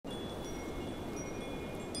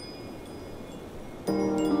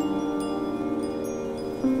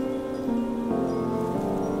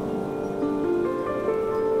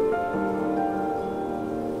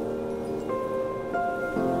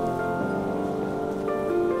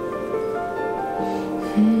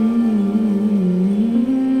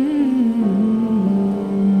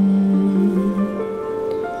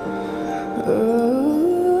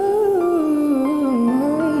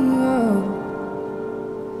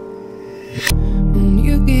And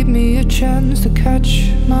you give me a chance to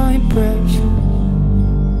catch my breath.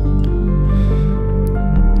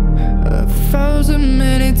 1,000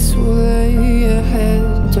 minutes way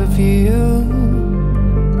ahead of you.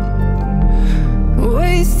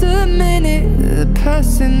 Waste a minute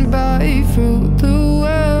passing by through the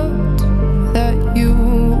world that you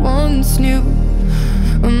once knew.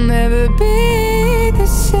 Will never be the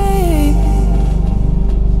same.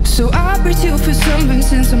 So I breathe you for something,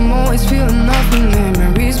 since I'm always feeling nothing.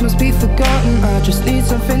 Memories must be forgotten, I just need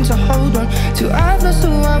something to hold on to. I've lost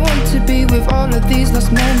who I want to be with all of these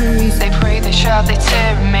lost memories. They pray, they shout, they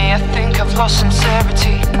tear at me. I think I've lost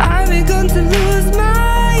sincerity. I've begun to lose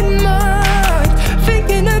my mind,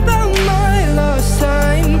 thinking about my lost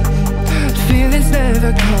time. Feelings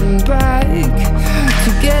never come back.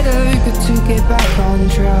 Together we got to get back on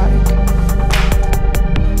track.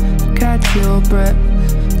 Catch your breath,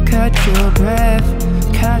 catch your breath,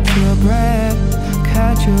 catch your breath,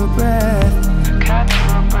 catch your breath, Catch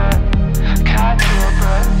your breath, catch your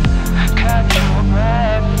breath, catch your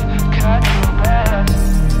breath, catch your breath.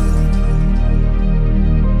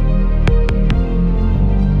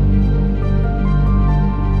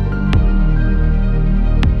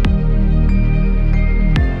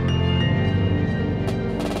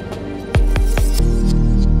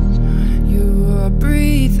 You are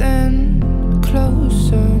breathing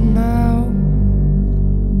closer now.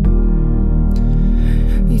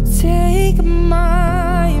 You take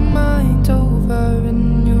my mind over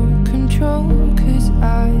in your control, 'cause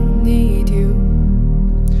I need you,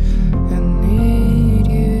 I need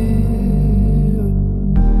you.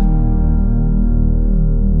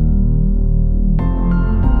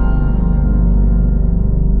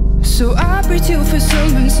 So I breathe you for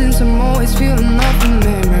something, since I'm always feeling nothing.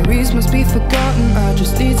 Memories must be forgotten, I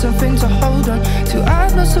just need something to hold on to.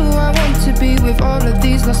 I've lost who I want to be with all of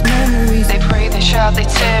these lost memories. They pray, they shout, they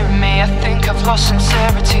tear at me. I think I've lost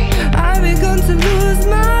sincerity. I've begun to lose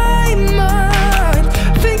my mind,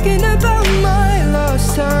 thinking about my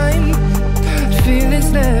lost time.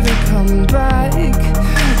 Feelings never come back.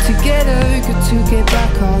 Together we got to get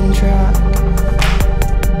back on track.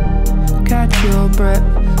 Catch your breath,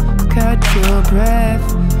 catch your breath,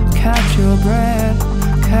 catch your breath,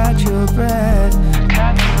 catch your breath,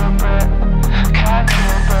 Catch